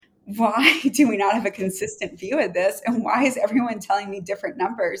why do we not have a consistent view of this? And why is everyone telling me different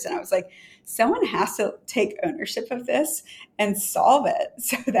numbers? And I was like, someone has to take ownership of this and solve it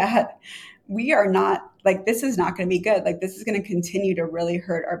so that we are not like, this is not going to be good. Like, this is going to continue to really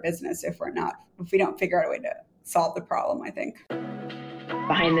hurt our business if we don't figure out a way to solve the problem, I think.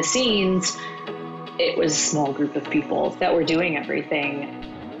 Behind the scenes, it was a small group of people that were doing everything.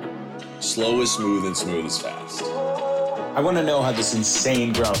 Slow is smooth and smooth is fast. I want to know how this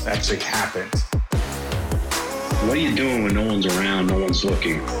insane growth actually happened. What are you doing when no one's around, no one's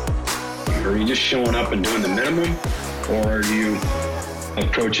looking? Are you just showing up and doing the minimum, or are you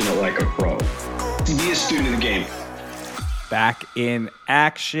approaching it like a pro? Be a student of the game. Back in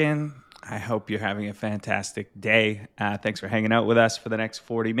action. I hope you're having a fantastic day. Thanks for hanging out with us for the next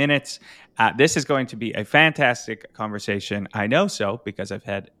 40 minutes. This is going to be a fantastic conversation. I know so because I've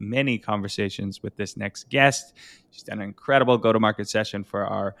had many conversations with this next guest. She's done an incredible go-to-market session for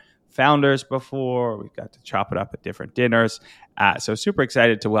our founders before. We've got to chop it up at different dinners. So super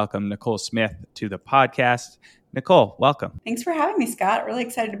excited to welcome Nicole Smith to the podcast. Nicole, welcome. Thanks for having me, Scott. Really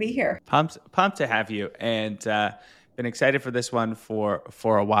excited to be here. Pumped to have you, and been excited for this one for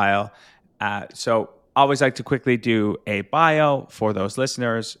a while. So always like to quickly do a bio for those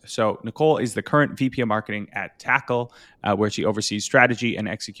listeners. So Nicole is the current VP of Marketing at Tackle, where she oversees strategy and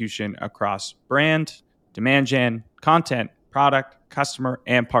execution across brand, demand gen, content, product, customer,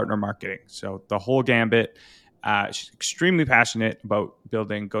 and partner marketing. So the whole gambit. She's extremely passionate about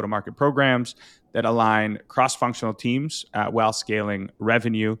building go-to-market programs that align cross-functional teams while scaling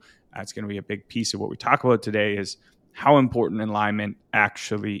revenue. It's going to be a big piece of what we talk about today is how important alignment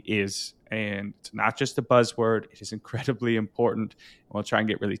actually is. And it's not just a buzzword. It is incredibly important. And we'll try and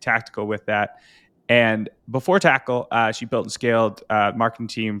get really tactical with that. And before Tackle, she built and scaled a marketing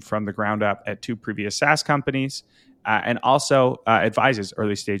team from the ground up at 2 previous SaaS companies, and also advises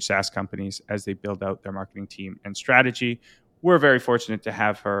early stage SaaS companies as they build out their marketing team and strategy. We're very fortunate to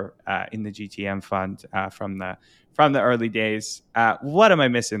have her in the GTM fund from the early days. What am I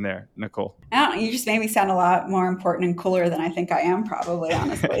missing there, Nicole? I don't know, you just made me sound a lot more important and cooler than I think I am, probably,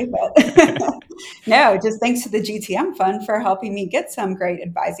 honestly. But no, just thanks to the GTM fund for helping me get some great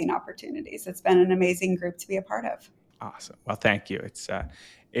advising opportunities. It's been an amazing group to be a part of. Awesome. Well, thank you. It's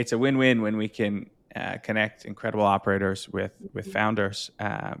a win-win when we can connect incredible operators with founders.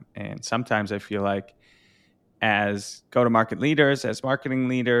 And sometimes I feel like as go-to-market leaders, as marketing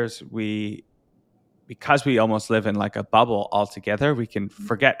leaders, because we almost live in like a bubble altogether, we can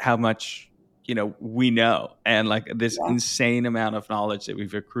forget how much, we know, and like this insane amount of knowledge that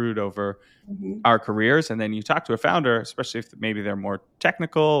we've accrued over our careers. And then you talk to a founder, especially if maybe they're more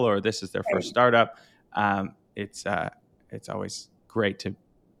technical or this is their first startup. It's always great to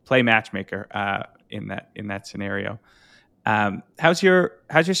play matchmaker in that scenario. How's your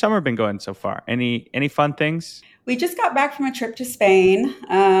summer been going so far? Any fun things? We just got back from a trip to Spain.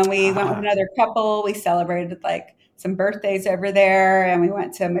 We went with another couple. We celebrated like some birthdays over there, and we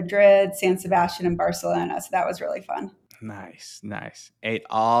went to Madrid, San Sebastian, and Barcelona. So that was really fun. Nice. Ate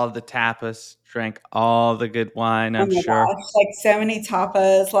all the tapas, drank all the good wine, I'm sure. Gosh, like so many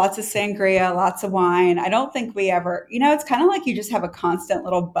tapas, lots of sangria, lots of wine. I don't think we ever, it's kind of like you just have a constant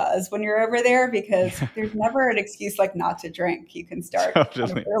little buzz when you're over there because there's never an excuse like not to drink. You can start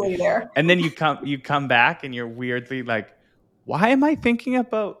totally early there. And then you come back and you're weirdly like, why am I thinking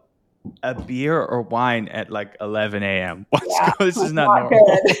about a beer or wine at like 11 a.m.? This is not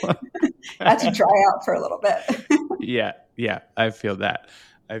normal. Had to dry out for a little bit. Yeah, I feel that.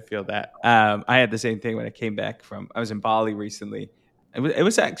 I had the same thing when I came back I was in Bali recently. It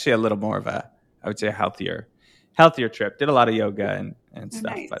was actually a little more of I would say a healthier trip. Did a lot of yoga and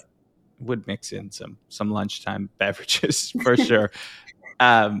stuff, nice. But would mix in some lunchtime beverages for sure.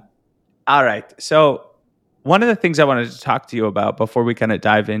 All right. So one of the things I wanted to talk to you about before we kind of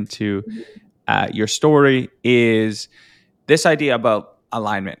dive into your story is this idea about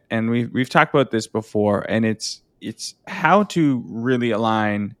alignment. And we've talked about this before, and it's how to really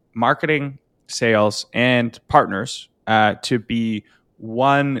align marketing, sales, and partners to be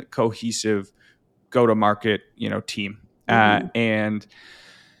one cohesive go-to-market, team. And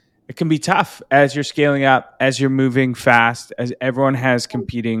it can be tough as you're scaling up, as you're moving fast, as everyone has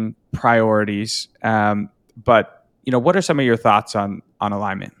competing priorities. But what are some of your thoughts on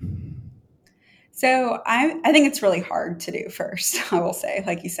alignment? So I think it's really hard to do first, I will say,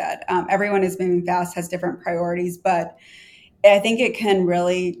 like you said. Everyone is moving fast, has different priorities, but I think it can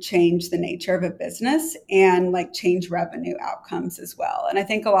really change the nature of a business and like change revenue outcomes as well. And I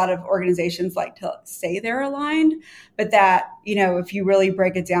think a lot of organizations like to say they're aligned, but that, if you really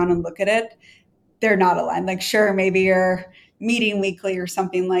break it down and look at it, they're not aligned. Like, sure, maybe you're meeting weekly or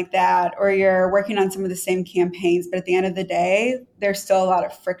something like that, or you're working on some of the same campaigns, but at the end of the day, there's still a lot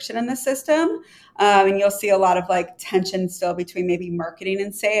of friction in the system. And you'll see a lot of like tension still between maybe marketing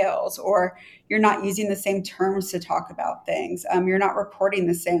and sales, or you're not using the same terms to talk about things. You're not reporting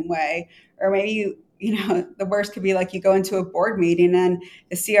the same way, or maybe the worst could be like you go into a board meeting and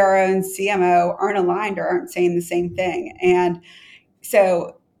the CRO and CMO aren't aligned or aren't saying the same thing. And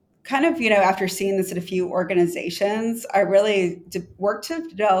so kind of, after seeing this at a few organizations, I really worked to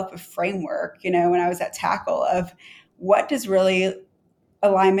develop a framework, when I was at Tackle, of what does really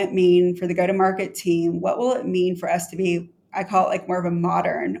alignment mean for the go-to-market team? What will it mean for us to be, I call it like more of a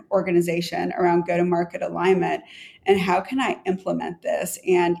modern organization around go-to-market alignment? And how can I implement this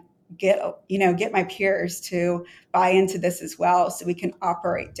and get my peers to buy into this as well, so we can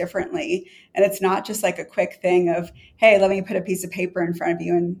operate differently? And it's not just like a quick thing of, hey, let me put a piece of paper in front of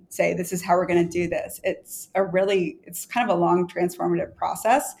you and say, this is how we're going to do this. It's kind of a long transformative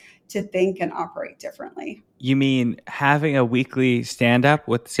process to think and operate differently. You mean having a weekly stand-up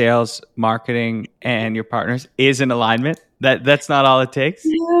with sales, marketing, and your partners is an alignment? That's not all it takes?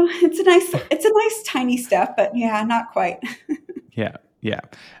 Yeah, it's a nice tiny step, but yeah, not quite. Yeah.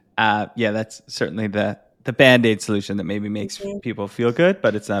 That's certainly the Band-Aid solution that maybe makes people feel good,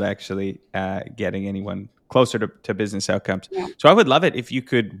 but it's not actually getting anyone closer to business outcomes. Yeah. So I would love it if you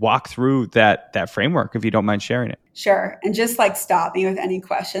could walk through that framework, if you don't mind sharing it. Sure. And just like stop me with any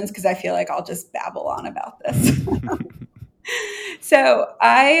questions, because I feel like I'll just babble on about this. So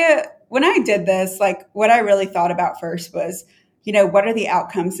when I did this, like what I really thought about first was, what are the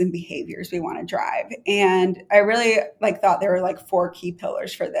outcomes and behaviors we want to drive? And I really thought there were 4 key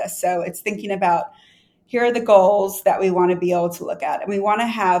pillars for this. So it's thinking about, here are the goals that we want to be able to look at. And we want to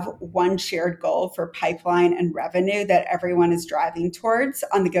have one shared goal for pipeline and revenue that everyone is driving towards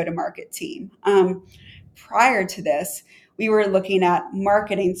on the go-to-market team. Prior to this, we were looking at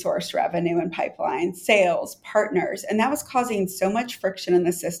marketing source revenue and pipeline, sales, partners, and that was causing so much friction in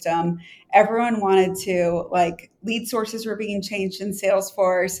the system. Everyone wanted to, lead sources were being changed in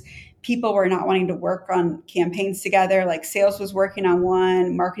Salesforce. People were not wanting to work on campaigns together. Sales was working on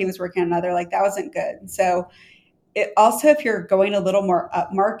one, marketing was working on another. That wasn't good. So it also, if you're going a little more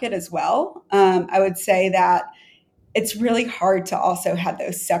up market as well, I would say that it's really hard to also have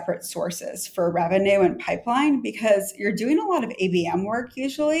those separate sources for revenue and pipeline, because you're doing a lot of ABM work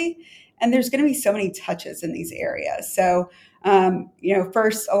usually, and there's going to be so many touches in these areas. So,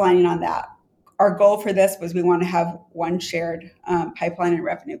 first aligning on that. Our goal for this was we want to have one shared pipeline and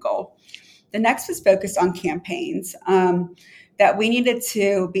revenue goal. The next was focused on campaigns, that we needed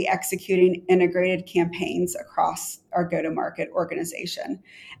to be executing integrated campaigns across our go-to-market organization.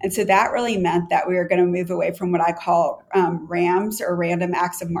 And so that really meant that we were going to move away from what I call RAMs, or random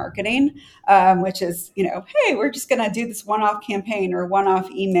acts of marketing, which is, hey, we're just going to do this one-off campaign or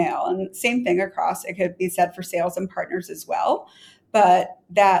one-off email. And same thing across, it could be said for sales and partners as well. But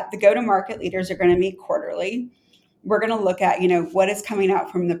that the go-to-market leaders are going to meet quarterly. We're going to look at, what is coming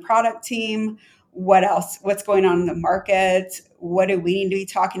out from the product team, what's going on in the market, what do we need to be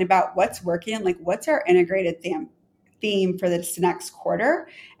talking about, what's working, what's our integrated theme for this next quarter,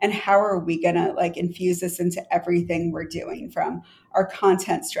 and how are we going to infuse this into everything we're doing, from our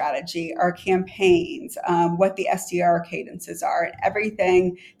content strategy, our campaigns, what the SDR cadences are, and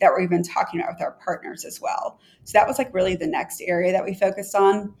everything that we're even talking about with our partners as well. So that was really the next area that we focused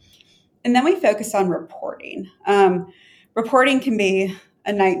on. And then we focused on reporting. Reporting can be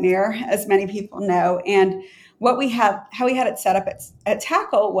a nightmare, as many people know. And how we had it set up at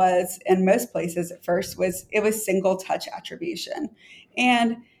Tackle was, in most places at first, it was single touch attribution.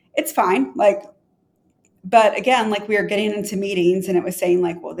 And it's fine. But again, we were getting into meetings and it was saying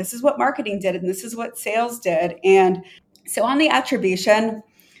well, this is what marketing did and this is what sales did. And so on the attribution,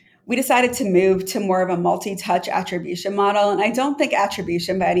 we decided to move to more of a multi-touch attribution model. And I don't think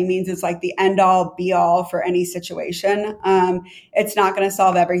attribution by any means is the end-all, be-all for any situation. It's not going to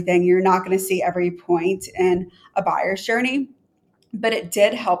solve everything. You're not going to see every point in a buyer's journey. But it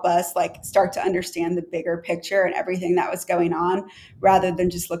did help us start to understand the bigger picture and everything that was going on, rather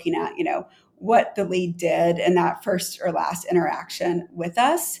than just looking at, what the lead did in that first or last interaction with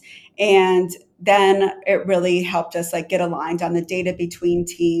us. And then it really helped us get aligned on the data between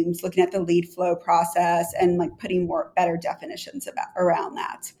teams, looking at the lead flow process and putting better definitions around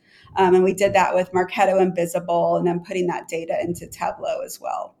that. And we did that with Marketo and Visible, and then putting that data into Tableau as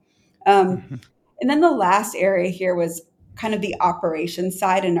well. And then the last area here was kind of the operations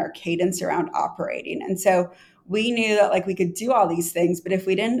side and our cadence around operating. And so we knew that like we could do all these things, but if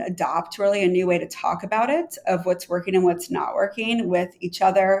we didn't adopt really a new way to talk about it, of what's working and what's not working with each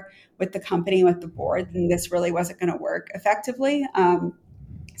other, with the company, with the board, then this really wasn't going to work effectively.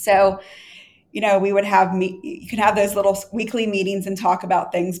 So, we would have you can have those little weekly meetings and talk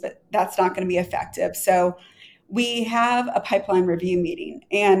about things, but that's not going to be effective. So we have a pipeline review meeting.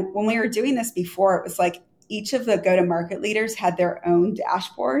 And when we were doing this before, it was like each of the go-to-market leaders had their own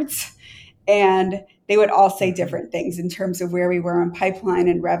dashboards, and they would all say different things in terms of where we were on pipeline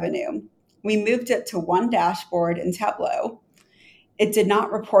and revenue. We moved it to one dashboard in Tableau. It did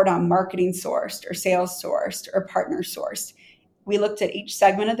not report on marketing sourced or sales sourced or partner sourced. We looked at each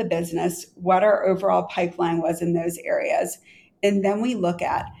segment of the business, what our overall pipeline was in those areas. And then we look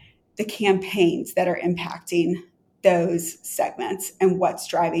at the campaigns that are impacting those segments and what's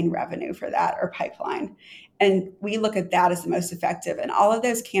driving revenue for that or pipeline. And we look at that as the most effective. And all of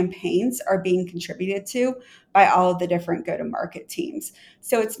those campaigns are being contributed to by all of the different go-to-market teams.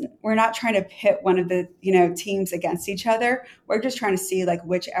 So we're not trying to pit one of the teams against each other. We're just trying to see like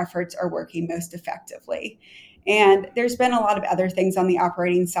which efforts are working most effectively. And there's been a lot of other things on the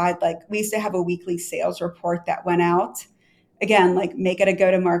operating side. Like we used to have a weekly sales report that went out. Again, like make it a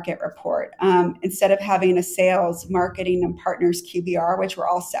go-to-market report. Instead of having a sales, marketing, and partners QBR, which were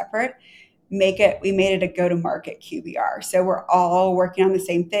all separate, we made it a go-to-market QBR. So we're all working on the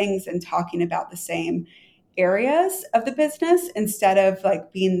same things and talking about the same areas of the business instead of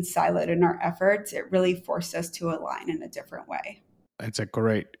like being siloed in our efforts. It really forced us to align in a different way. It's a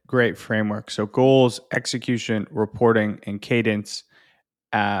great framework. So goals, execution, reporting, and cadence,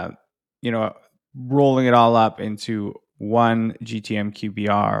 rolling it all up into one GTM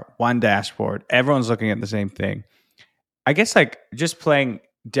QBR, one dashboard. Everyone's looking at the same thing. I guess like just playing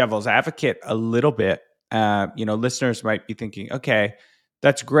devil's advocate a little bit, listeners might be thinking, okay,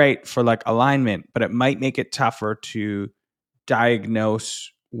 that's great for like alignment, but it might make it tougher to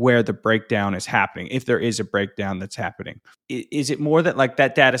diagnose where the breakdown is happening, if there is a breakdown that's happening. Is it more that like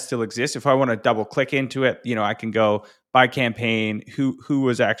that data still exists? If I want to double click into it, I can go by campaign, who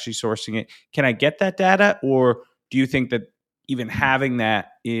was actually sourcing it. Can I get that data? Or do you think that even having that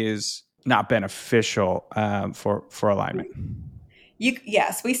is not beneficial for alignment?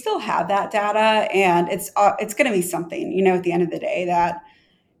 Yes, we still have that data, and it's going to be something, at the end of the day that,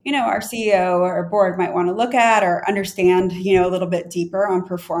 our CEO or board might want to look at or understand, a little bit deeper on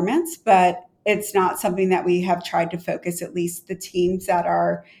performance, but it's not something that we have tried to focus, at least the teams that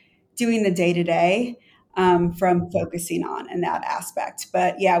are doing the day-to-day, from focusing on in that aspect.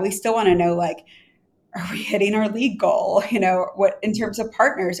 But yeah, we still want to know, like, are we hitting our lead goal? What in terms of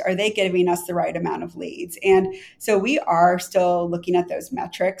partners, are they giving us the right amount of leads? And so we are still looking at those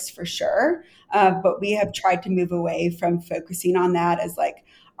metrics for sure. But we have tried to move away from focusing on that as like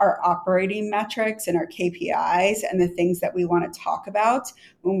our operating metrics and our KPIs and the things that we want to talk about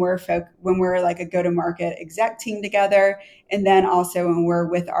when we're like a go-to-market exec team together, and then also when we're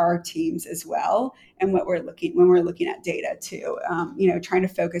with our teams as well, and when we're looking at data too. Trying to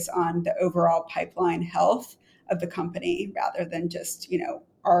focus on the overall pipeline health of the company rather than just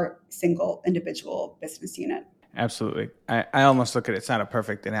our single individual business unit. Absolutely. I almost look at it's not a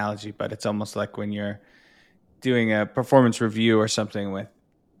perfect analogy, but it's almost like when you're doing a performance review or something with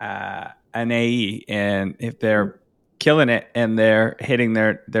an AE, and if they're killing it and they're hitting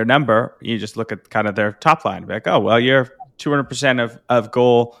their number, you just look at kind of their top line, be like, oh, well, you're 200% of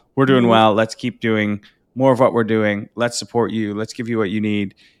goal. We're doing well. Let's keep doing more of what we're doing. Let's support you. Let's give you what you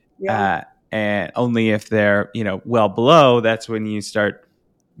need. Yeah. And only if they're, well below, that's when you start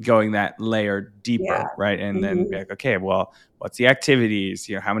going that layer deeper, right? And then be like, okay, well, what's the activities?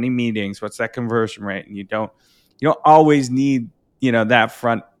 How many meetings? What's that conversion rate? And you don't always need, that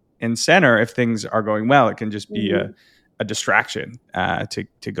front and center if things are going well. It can just be a distraction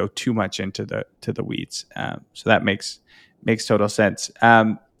to go too much into the weeds. So that makes total sense.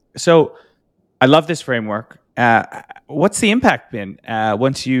 So I love this framework. What's the impact been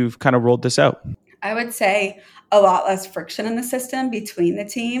once you've kind of rolled this out? I would say a lot less friction in the system between the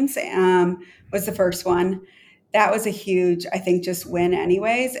teams was the first one. That was a huge, I think, just win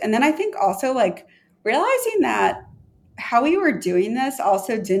anyways. And then I think also like realizing that how we were doing this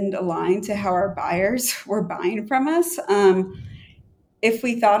also didn't align to how our buyers were buying from us. If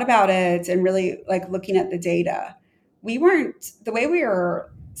we thought about it and really like looking at the data, the way we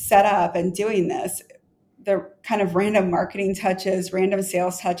were set up and doing this, the kind of random marketing touches, random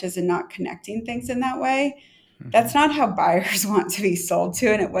sales touches, and not connecting things in that way, that's not how buyers want to be sold to,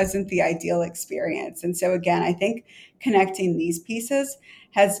 and it wasn't the ideal experience. And so again, I think connecting these pieces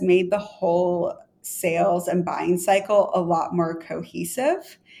has made the whole sales and buying cycle a lot more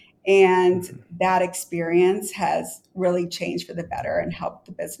cohesive. And that experience has really changed for the better and helped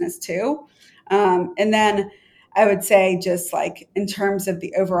the business too. And then I would say, just like in terms of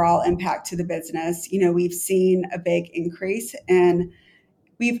the overall impact to the business, we've seen a big increase and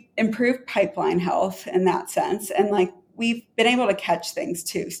we've improved pipeline health in that sense. And like, we've been able to catch things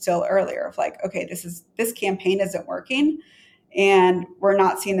too still earlier of like, okay, this campaign isn't working and we're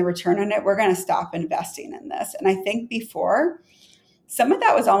not seeing the return on it. We're going to stop investing in this. And I think before, some of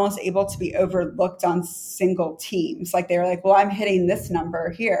that was almost able to be overlooked on single teams. Like, they were like, well, I'm hitting this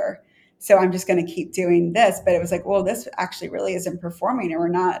number here, so I'm just going to keep doing this. But it was like, well, this actually really isn't performing,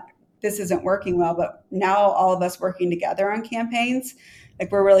 and this isn't working well. But now all of us working together on campaigns, like,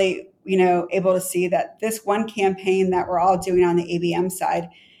 we're really, able to see that this one campaign that we're all doing on the ABM side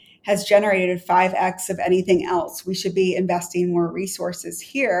has generated 5x of anything else. We should be investing more resources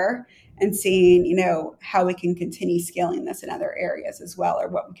here and seeing, how we can continue scaling this in other areas as well, or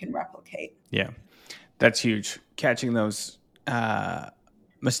what we can replicate. Yeah, that's huge. Catching those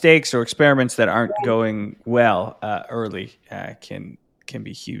mistakes or experiments that aren't going well early can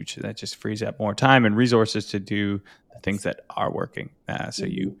be huge. That just frees up more time and resources to do the things that are working. So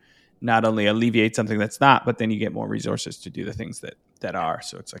you not only alleviate something that's not, but then you get more resources to do the things that are.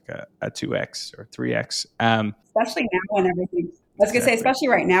 So it's like a 2x or 3x. Especially now when everything. I was going to say, especially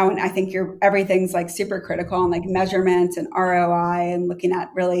right now, when I think everything's like super critical and like measurements and ROI and looking at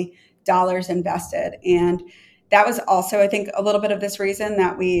really dollars invested. And that was also, I think, a little bit of this reason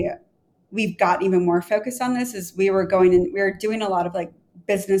that we've got even more focused on this is we were doing a lot of like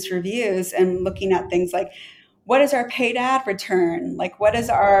business reviews and looking at things like, what is our paid ad return? Like, what is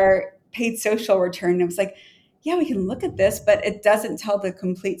our paid social return? And it was like, yeah, we can look at this, but it doesn't tell the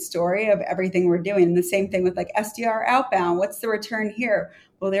complete story of everything we're doing. And the same thing with like SDR outbound. What's the return here?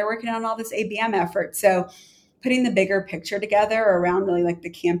 Well, they're working on all this ABM effort. So putting the bigger picture together around really like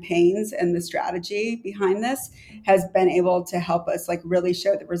the campaigns and the strategy behind this has been able to help us like really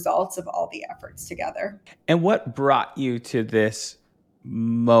show the results of all the efforts together. And what brought you to this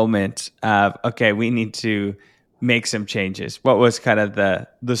moment of, okay, we need to make some changes? What was kind of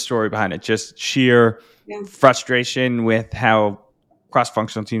the story behind it? Just sheer frustration with how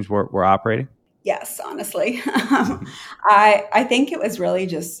cross-functional teams were operating? Yes, honestly. I think it was really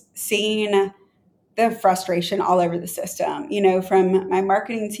just seeing the frustration all over the system, from my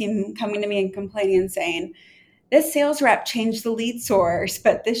marketing team coming to me and complaining and saying, this sales rep changed the lead source,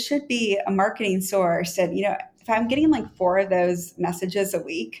 but this should be a marketing source. And, if I'm getting like 4 of those messages a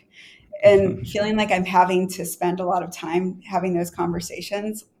week and feeling like I'm having to spend a lot of time having those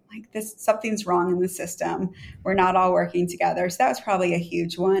conversations, like something's wrong in the system. We're not all working together. So that was probably a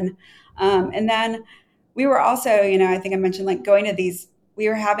huge one. And then we were also, I think I mentioned like going to we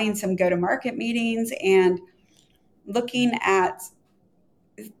were having some go-to-market meetings and looking at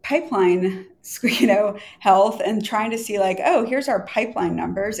pipeline, health and trying to see like, oh, here's our pipeline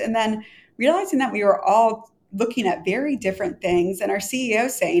numbers. And then realizing that we were all looking at very different things, and our CEO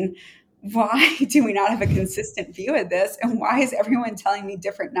saying, why do we not have a consistent view of this? And why is everyone telling me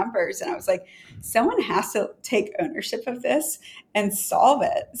different numbers? And I was like, someone has to take ownership of this and solve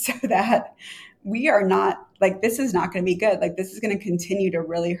it so that we are not like, this is not going to be good. Like, this is going to continue to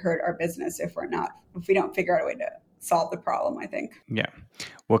really hurt our business if we don't figure out a way to solve the problem, I think. Yeah.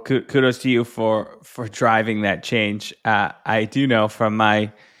 Well, kudos to you for driving that change. I do know from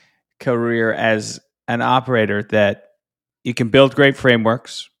my career as an operator that you can build great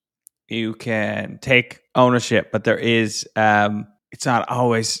frameworks, you can take ownership, but there is, it's not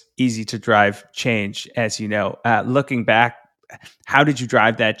always easy to drive change, as you know. Looking back, how did you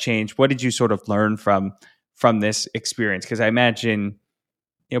drive that change? What did you sort of learn from this experience? Because I imagine,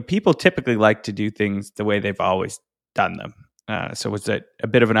 people typically like to do things the way they've always done them. So was it a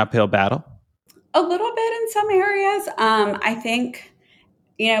bit of an uphill battle? A little bit in some areas. I think,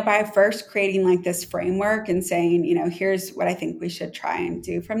 by first creating like this framework and saying, here's what I think we should try and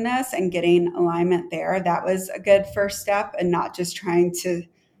do from this and getting alignment there, that was a good first step, and not just trying to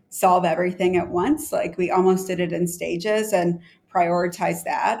solve everything at once. Like, we almost did it in stages and prioritized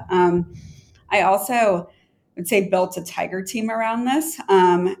that. I also would say built a tiger team around this.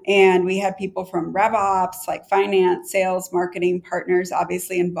 And we had people from RevOps, like finance, sales, marketing, partners,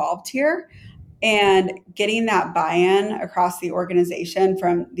 obviously involved here. And getting that buy-in across the organization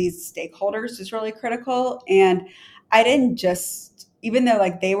from these stakeholders is really critical. And I didn't just, even though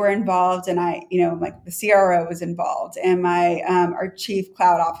like they were involved and I, like the CRO was involved and my, our chief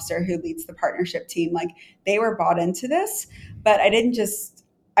cloud officer who leads the partnership team, like they were bought into this, but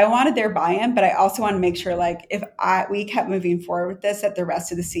I wanted their buy-in, but I also want to make sure like we kept moving forward with this, that the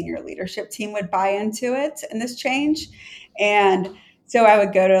rest of the senior leadership team would buy into it and this change. And So I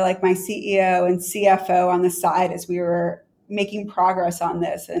would go to like my CEO and CFO on the side as we were making progress on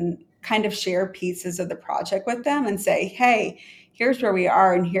this and kind of share pieces of the project with them and say, hey, here's where we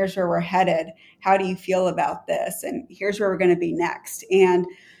are and here's where we're headed. How do you feel about this? And here's where we're going to be next. And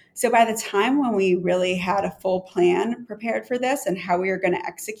so by the time when we really had a full plan prepared for this and how we were going to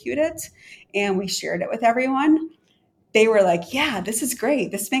execute it, and we shared it with everyone, they were like, yeah, this is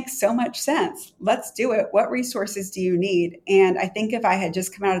great. This makes so much sense. Let's do it. What resources do you need? And I think if I had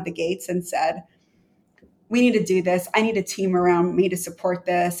just come out of the gates and said, we need to do this, I need a team around me to support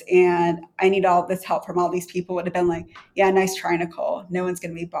this, and I need all this help from all these people, would have been like, yeah, nice try, Nicole. No one's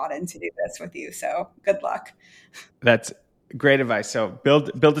going to be bought in to do this with you. So good luck. That's great advice. So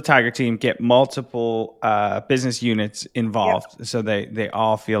build a tiger team, get multiple business units involved, so they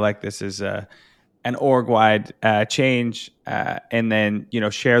all feel like this is an org-wide change, and then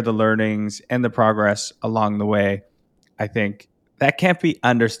share the learnings and the progress along the way. I think that can't be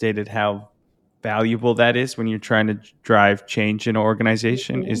understated how valuable that is when you're trying to drive change in an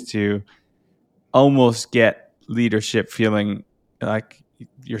organization, is to almost get leadership feeling like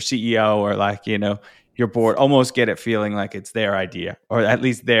your CEO or like your board, almost get it feeling like it's their idea, or at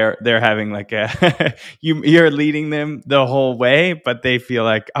least they're having like a you're leading them the whole way, but they feel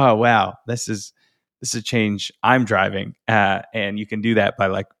like, oh wow, this is a change I'm driving, and you can do that by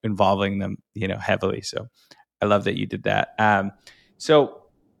like involving them heavily. So I love that you did that. So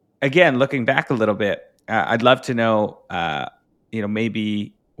again, looking back a little bit, I'd love to know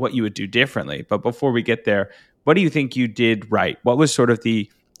maybe what you would do differently. But before we get there, what do you think you did right? What was sort of the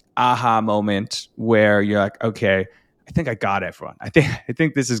aha moment where you're like, okay, I think I got everyone. I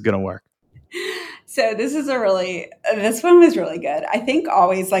think this is going to work. So this one was really good. I think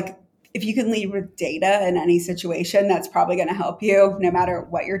always, like, if you can lead with data in any situation, that's probably going to help you no matter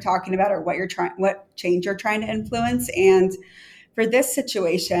what you're talking about or what change you're trying to influence. And for this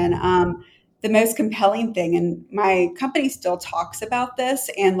situation, the most compelling thing, and my company still talks about this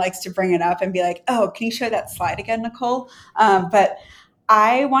and likes to bring it up and be like, oh, can you show that slide again, Nicole? But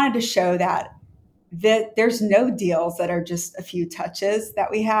I wanted to show that there's no deals that are just a few touches that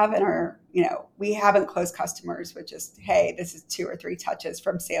we have in our, we haven't closed customers with just, hey, this is 2 or 3 touches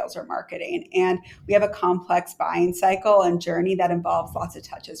from sales or marketing. And we have a complex buying cycle and journey that involves lots of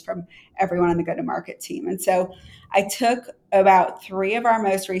touches from everyone on the go-to-market team. And so I took about 3 of our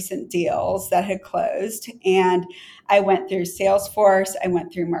most recent deals that had closed, and I went through Salesforce, I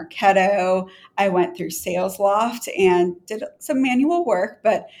went through Marketo, I went through SalesLoft, and did some manual work,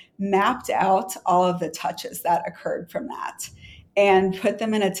 but mapped out all of the touches that occurred from that and put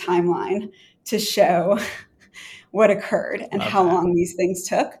them in a timeline to show what occurred and how long these things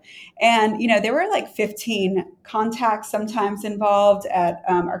took. And, there were like 15 contacts sometimes involved at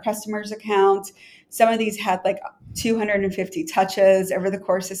our customer's account. Some of these had like 250 touches over the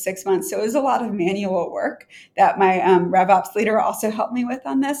course of 6 months. So it was a lot of manual work that my RevOps leader also helped me with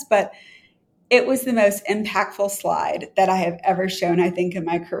on this. But it was the most impactful slide that I have ever shown, I think, in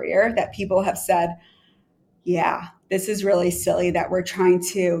my career, that people have said, yeah, this is really silly that we're trying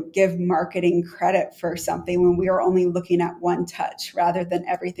to give marketing credit for something when we are only looking at one touch rather than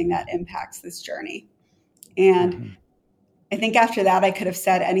everything that impacts this journey. And I think after that, I could have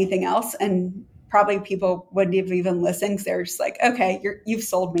said anything else, and probably people wouldn't have even listened, because they're just like, okay, you've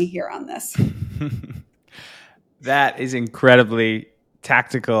sold me here on this. That is incredibly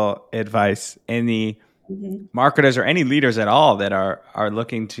tactical advice. Any marketers or any leaders at all that are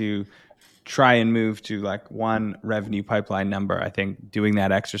looking to try and move to like one revenue pipeline number, I think doing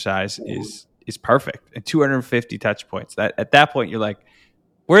that exercise is perfect. And 250 touch points. That at that point you're like,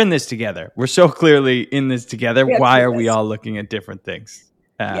 we're in this together. We're so clearly in this together. Why are we all looking at different things?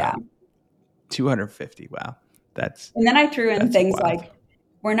 250. Wow. And then I threw in things wild. Like,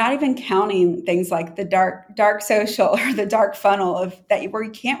 we're not even counting things like the dark social or the dark funnel where you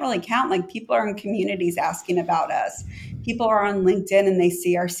can't really count. Like, people are in communities asking about us. People are on LinkedIn and they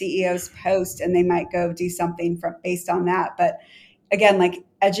see our CEO's post and they might go do something based on that. But again, like,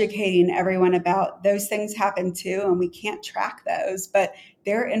 educating everyone about those things happen too, and we can't track those, but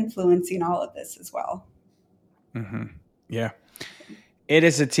they're influencing all of this as well. Mm-hmm. Yeah. It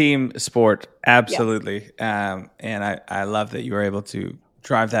is a team sport. Absolutely. Yes. And I love that you were able to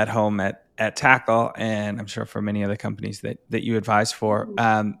drive that home at Tackle, and I'm sure for many other companies that you advise for.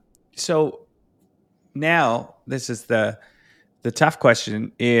 So now this is the tough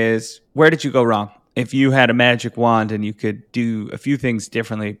question is, where did you go wrong? If you had a magic wand and you could do a few things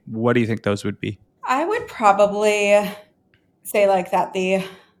differently, what do you think those would be? I would probably say like that the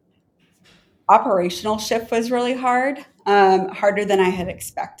operational shift was really hard, harder than I had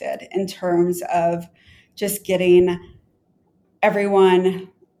expected in terms of just getting everyone,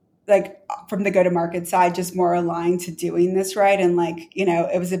 like from the go-to-market side, just more aligned to doing this right. And like,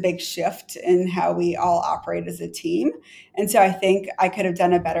 it was a big shift in how we all operate as a team. And so I think I could have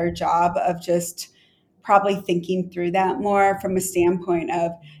done a better job of just probably thinking through that more from a standpoint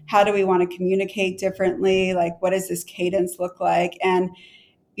of how do we want to communicate differently? Like, what does this cadence look like? And,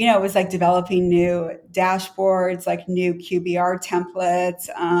 it was like developing new dashboards, like new QBR templates,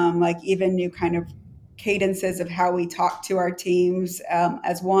 like even new kind of cadences of how we talk to our teams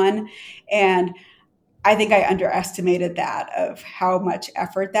as one. And I think I underestimated that of how much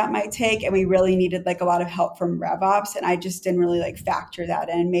effort that might take. And we really needed like a lot of help from RevOps. And I just didn't really like factor that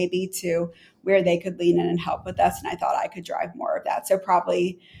in maybe to where they could lean in and help with us. And I thought I could drive more of that. So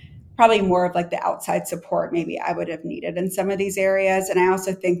probably more of like the outside support maybe I would have needed in some of these areas. And I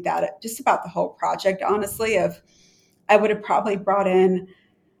also think that just about the whole project, honestly, I would have probably brought in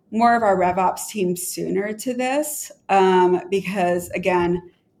more of our RevOps team sooner to this because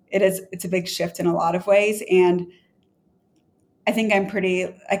again, it's a big shift in a lot of ways. And I think I'm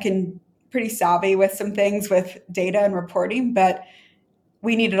pretty savvy with some things with data and reporting, but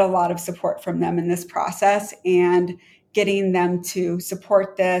we needed a lot of support from them in this process and getting them to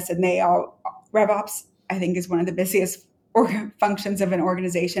support this. And RevOps, I think, is one of the busiest functions of an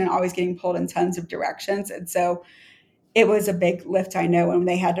organization, always getting pulled in tons of directions. And so it was a big lift, I know, when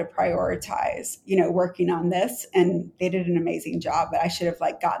they had to prioritize, working on this, and they did an amazing job, but I should have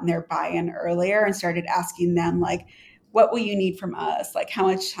like gotten their buy-in earlier and started asking them like, what will you need from us? Like, how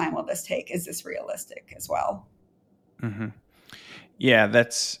much time will this take? Is this realistic as well? Mm-hmm. Yeah,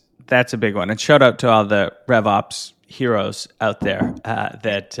 that's a big one. And shout out to all the RevOps heroes out there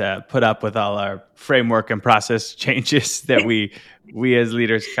that put up with all our framework and process changes that we as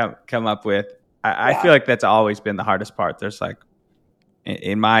leaders come up with. I feel like that's always been the hardest part. There's like,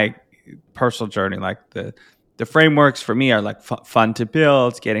 in my personal journey, like the frameworks for me are like fun to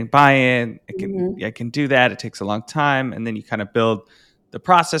build, getting buy-in. I can do that. It takes a long time. And then you kind of build the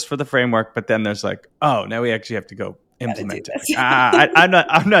process for the framework, but then there's like, oh, now we actually have to go implement it. Like,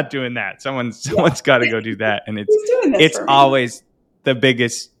 I'm not doing that. Someone's got to go do that. And it's always the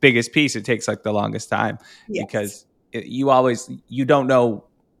biggest piece. It takes like the longest time because you don't know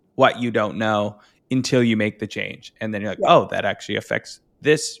what you don't know until you make the change. And then you're like, oh, that actually affects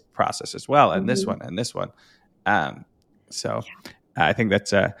this process as well. And this one and this one. So I think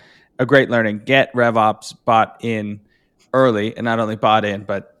that's a great learning. Get RevOps bought in early, and not only bought in,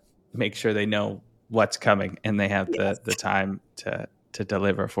 but make sure they know what's coming and they have the time to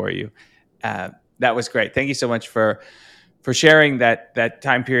deliver for you. That was great. Thank you so much for sharing that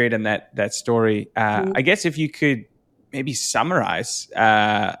time period and that story. I guess if you could maybe summarize,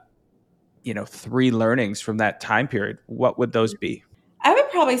 3 learnings from that time period, what would those be? I would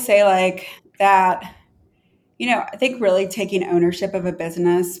probably say like that, I think really taking ownership of a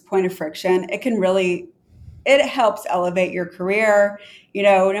business point of friction, it helps elevate your career.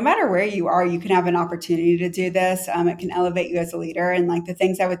 No matter where you are, you can have an opportunity to do this. It can elevate you as a leader. And like the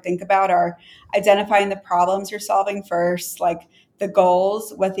things I would think about are identifying the problems you're solving first, like the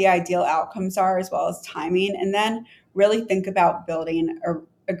goals, what the ideal outcomes are, as well as timing. And then really think about building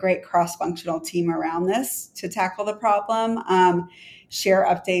a great cross-functional team around this to tackle the problem. Share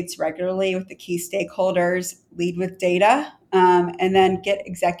updates regularly with the key stakeholders, lead with data, and then get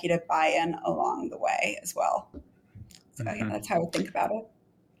executive buy-in along the way as well. So that's how I would think about it.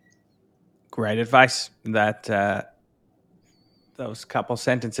 Great advice. That those couple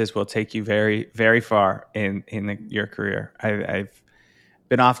sentences will take you very, very far in your career. I've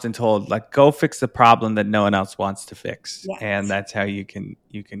been often told, like, go fix the problem that no one else wants to fix. Yes. And that's how you can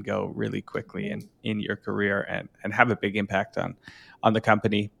go really quickly in your career and have a big impact on the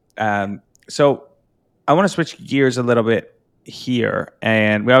company. So I want to switch gears a little bit here,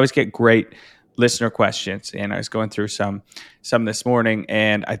 and we always get great listener questions. And I was going through some this morning,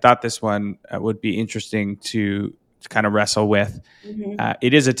 and I thought this one would be interesting to kind of wrestle with.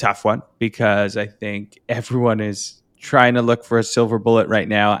 It is a tough one because I think everyone is trying to look for a silver bullet right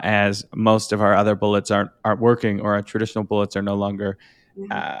now, as most of our other bullets aren't working, or our traditional bullets are no longer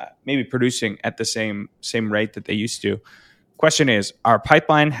maybe producing at the same rate that they used to. Question is, our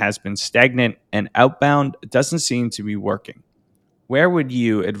pipeline has been stagnant and outbound doesn't seem to be working. Where would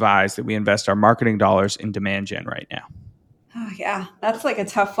you advise that we invest our marketing dollars in demand gen right now? Oh, yeah, that's like a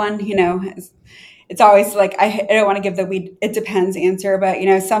tough one. It's always like, I don't want to give it depends answer, but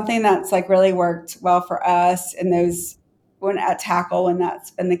something that's like really worked well for us in those when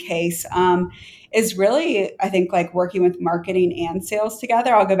that's been the case, is really, I think, like working with marketing and sales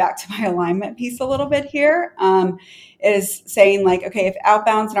together. I'll go back to my alignment piece a little bit here, is saying like, okay, if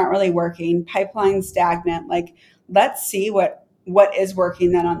outbound's not really working, pipeline stagnant, like let's see what what is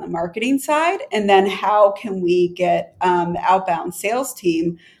working then on the marketing side, and then how can we get the outbound sales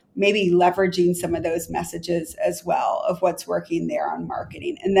team maybe leveraging some of those messages as well of what's working there on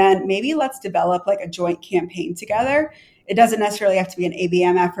marketing. And then maybe let's develop like a joint campaign together. It doesn't necessarily have to be an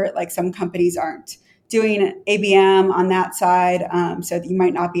ABM effort. Like some companies aren't doing ABM on that side. So you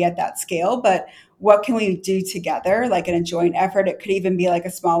might not be at that scale, but what can we do together, like in a joint effort? It could even be like a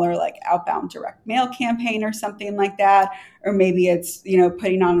smaller, like outbound direct mail campaign or something like that. Or maybe it's,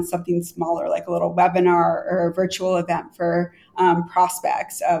 putting on something smaller, like a little webinar or a virtual event for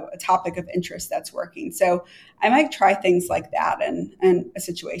prospects of a topic of interest that's working. So I might try things like that and a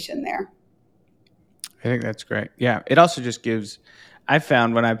situation there. I think that's great. Yeah. It also just gives, I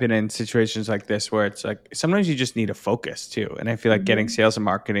found when I've been in situations like this where it's like, sometimes you just need a focus too. And I feel like getting sales and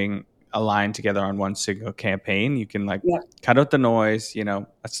marketing aligned together on one single campaign, you can cut out the noise,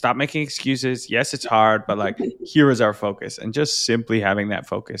 let's stop making excuses. Yes, it's hard, but like, here is our focus. And just simply having that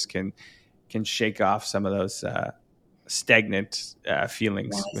focus can shake off some of those stagnant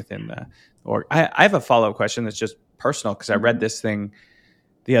feelings within the org. I have a follow-up question that's just personal because I read this thing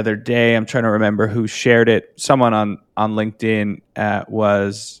the other day. I'm trying to remember who shared it. Someone on LinkedIn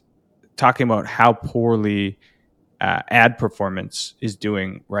was talking about how poorly ad performance is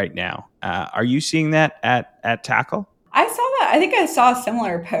doing right now. Are you seeing that at Tackle? I saw that. I think I saw a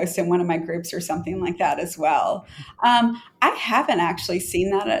similar post in one of my groups or something like that as well. I haven't actually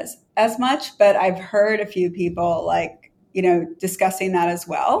seen that as much, but I've heard a few people discussing that as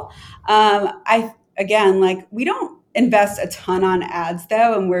well. We don't invest a ton on ads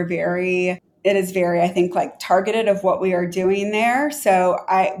though, and it is very, I think, targeted of what we are doing there.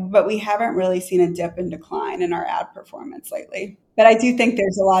 But we haven't really seen a dip and decline in our ad performance lately. But I do think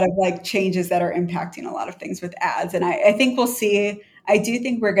there's a lot of changes that are impacting a lot of things with ads. And I think I do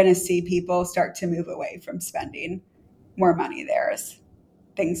think we're going to see people start to move away from spending more money there as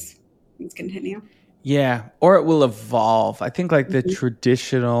things continue. Yeah. Or it will evolve. I think the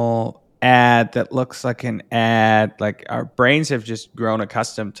traditional ad that looks like an ad, our brains have just grown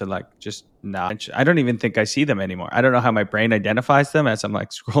accustomed to just not. I don't even think I see them anymore. I don't know how my brain identifies them as I'm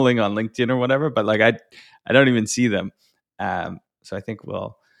scrolling on LinkedIn or whatever, but I don't even see them. So I think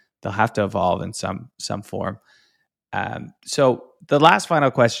they'll have to evolve in some form. So the last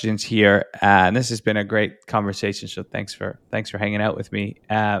final questions here, and this has been a great conversation. So thanks for hanging out with me.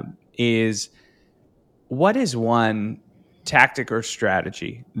 Is what is one tactic or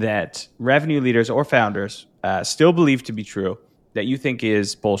strategy that revenue leaders or founders still believe to be true that you think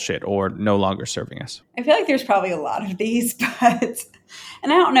is bullshit or no longer serving us? I feel like there's probably a lot of these,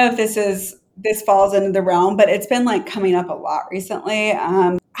 and I don't know if this falls into the realm, but it's been coming up a lot recently.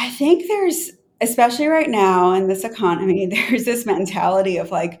 I think there's, especially right now in this economy, there's this mentality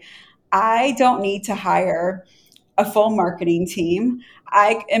of I don't need to hire a full marketing team.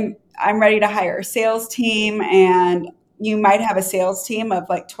 I'm ready to hire a sales team, and you might have a sales team of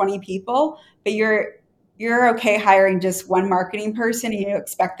 20 people, but you're okay hiring just one marketing person and you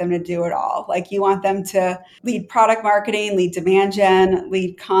expect them to do it all. You want them to lead product marketing, lead demand gen,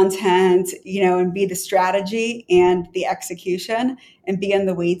 lead content, and be the strategy and the execution and be in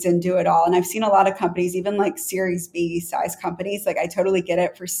the weeds and do it all. And I've seen a lot of companies, even Series B size companies, I totally get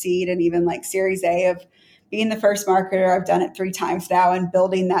it for seed and even Series A of being the first marketer. I've done it 3 times now and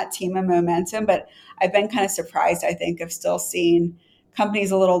building that team and momentum. But I've been kind of surprised, I think, of still seeing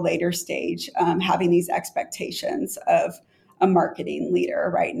companies a little later stage having these expectations of a marketing leader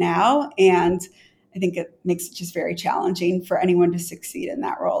right now. And I think it makes it just very challenging for anyone to succeed in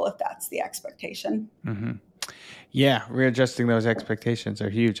that role if that's the expectation. Mm-hmm. Yeah, readjusting those expectations are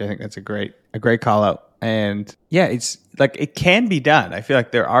huge. I think that's a great call out. And yeah, it's it can be done. I feel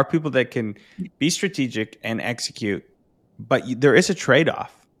like there are people that can be strategic and execute, but there is a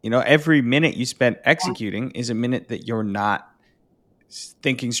trade-off. Every minute you spend executing is a minute that you're not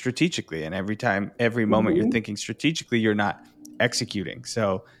thinking strategically. And every moment you're thinking strategically, you're not executing.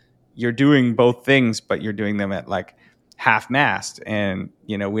 So you're doing both things, but you're doing them at half-mast. And,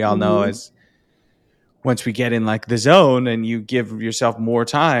 we all know as once we get in the zone and you give yourself more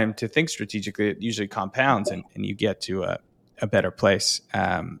time to think strategically, it usually compounds and you get to a better place.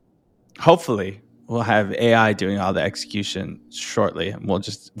 Hopefully we'll have AI doing all the execution shortly, and we'll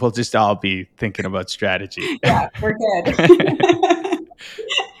just all be thinking about strategy. Yeah, we're good.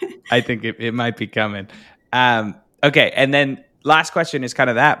 I think it might be coming. Okay. And then last question is kind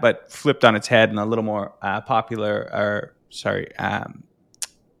of that, but flipped on its head and a little more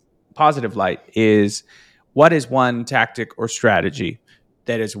positive light is, what is one tactic or strategy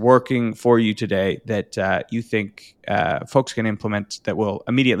that is working for you today that you think folks can implement that will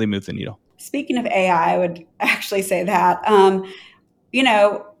immediately move the needle? speaking of AI, I would actually say that, you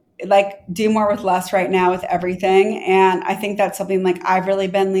know, like do more with less right now with everything. And I think that's something like I've really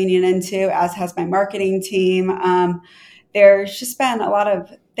been leaning into, as has my marketing team. There's just been a lot of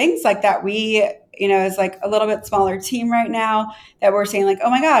things like that. It's like a little bit smaller team right now that we're saying like, oh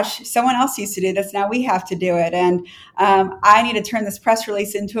my gosh, someone else used to do this. Now we have to do it. And I need to turn this press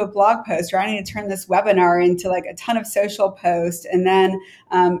release into a blog post, or I need to turn this webinar into like a ton of social posts, and then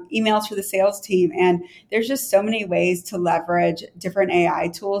emails for the sales team. And there's just so many ways to leverage different AI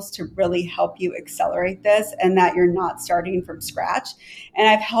tools to really help you accelerate this, and that you're not starting from scratch. And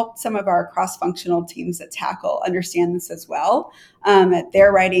I've helped some of our cross-functional teams that tackle understand this as well.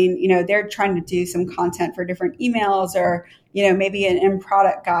 They're writing, they're trying to do some content for different emails, or, maybe an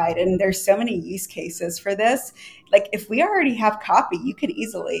in-product guide. And there's so many use cases for this. Like if we already have copy, you could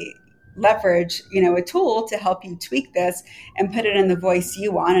easily leverage, a tool to help you tweak this and put it in the voice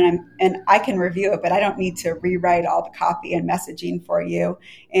you want. And I can review it, but I don't need to rewrite all the copy and messaging for you.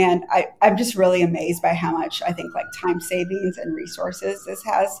 And I'm just really amazed by how much I think like time savings and resources this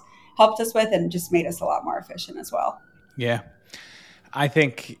has helped us with, and just made us a lot more efficient as well. Yeah. I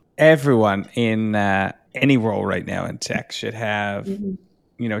think everyone in any role right now in tech should have,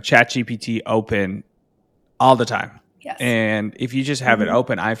 ChatGPT open all the time. Yes. And if you just have it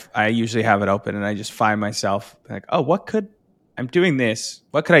open, I usually have it open, and I just find myself like, oh, I'm doing this.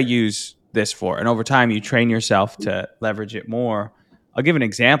 What could I use this for? And over time, you train yourself to leverage it more. I'll give an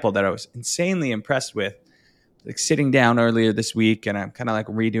example that I was insanely impressed with. Like sitting down earlier this week, and I'm kind of like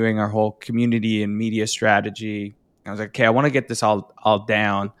redoing our whole community and media strategy. I was like, okay, I want to get this all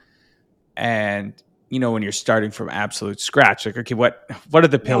down. And when you're starting from absolute scratch, like, okay, what are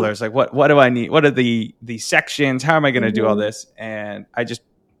the pillars? Like, what do I need? What are the sections? How am I going to do all this? And I just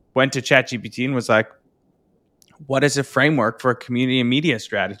went to ChatGPT and was like, what is a framework for a community and media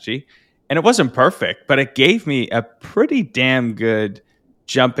strategy? And it wasn't perfect, but it gave me a pretty damn good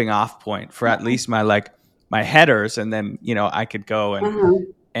jumping off point for at least my headers. And then, I could go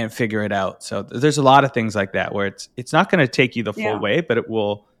and figure it out. So there's a lot of things like that where it's not going to take you the full way, but it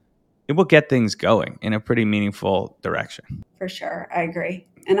will get things going in a pretty meaningful direction. For sure. I agree.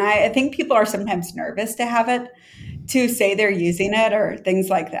 And I think people are sometimes nervous to have it, to say they're using it or things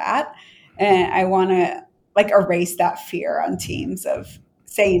like that. And I want to erase that fear on teams of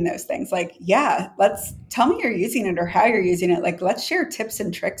saying those things. Like, let's tell me you're using it or how you're using it. Like, let's share tips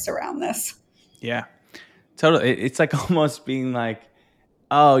and tricks around this. Yeah, totally. It's like almost being like,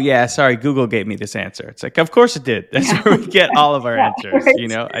 oh yeah, sorry, Google gave me this answer. It's like, of course it did. That's where we get all of our answers.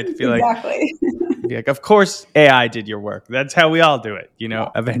 Right. I feel exactly. like of course AI did your work. That's how we all do it.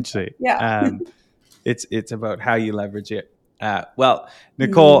 Eventually. Yeah. It's about how you leverage it. Well,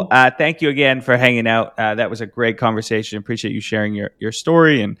 Nicole, thank you again for hanging out. That was a great conversation. Appreciate you sharing your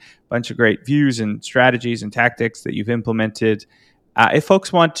story and a bunch of great views and strategies and tactics that you've implemented. If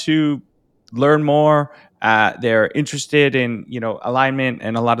folks want to learn more, they're interested in, alignment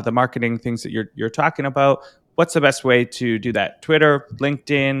and a lot of the marketing things that you're talking about, what's the best way to do that? Twitter,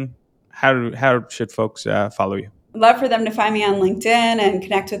 LinkedIn? How should folks follow you? Love for them to find me on LinkedIn and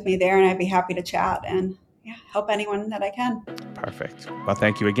connect with me there, and I'd be happy to chat and help anyone that I can. Perfect. Well,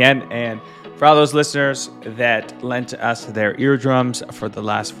 thank you again. And for all those listeners that lent us their eardrums for the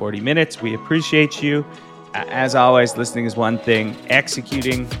last 40 minutes, we appreciate you. As always, listening is one thing,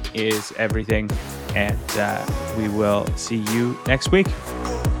 executing is everything. And we will see you next week.